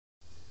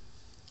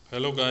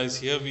Hello guys,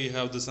 here we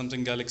have the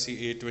Samsung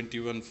Galaxy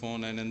A21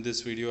 phone, and in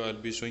this video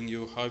I'll be showing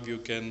you how you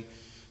can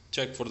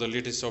check for the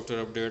latest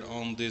software update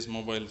on this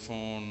mobile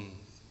phone.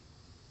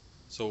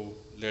 So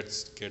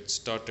let's get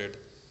started.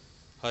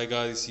 Hi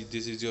guys,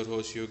 this is your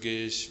host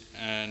Yogesh,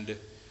 and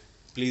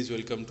please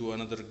welcome to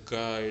another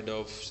guide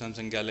of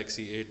Samsung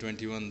Galaxy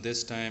A21.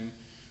 This time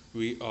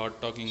we are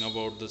talking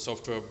about the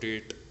software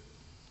update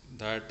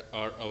that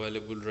are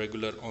available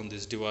regular on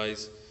this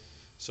device.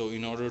 So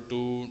in order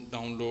to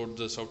download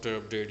the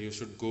software update, you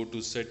should go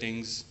to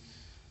settings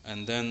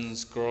and then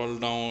scroll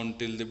down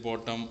till the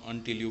bottom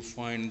until you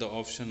find the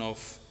option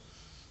of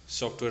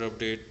software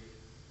update.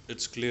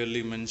 It's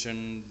clearly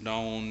mentioned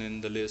down in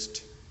the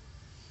list.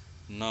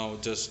 Now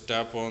just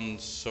tap on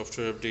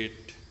software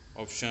update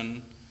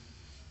option.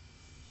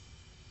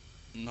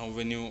 Now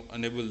when you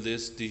enable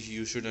this,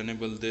 you should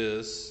enable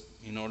this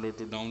in order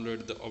to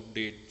download the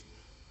update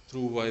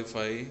through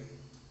Wi-Fi.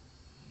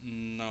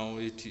 Now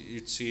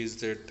it says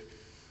that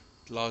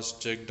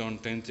last checked on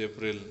 10th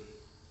April.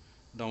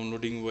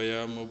 Downloading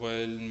via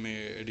mobile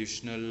may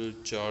additional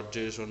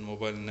charges on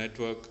mobile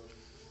network.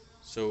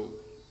 So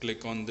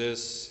click on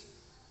this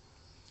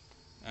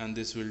and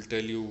this will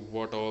tell you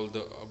what all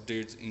the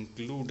updates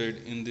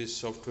included in this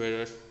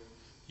software.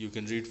 You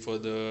can read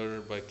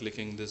further by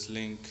clicking this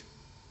link.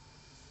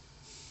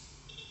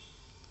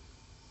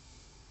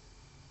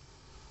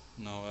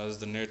 Now as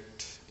the net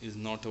is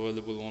not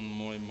available on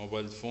my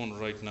mobile phone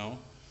right now,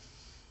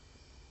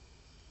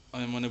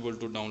 I am unable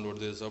to download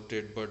this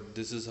update, but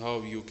this is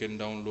how you can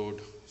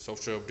download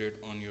software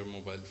update on your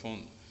mobile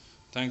phone.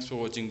 Thanks for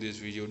watching this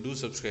video. Do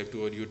subscribe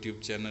to our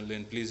YouTube channel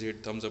and please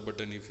hit thumbs up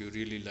button if you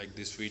really like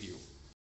this video.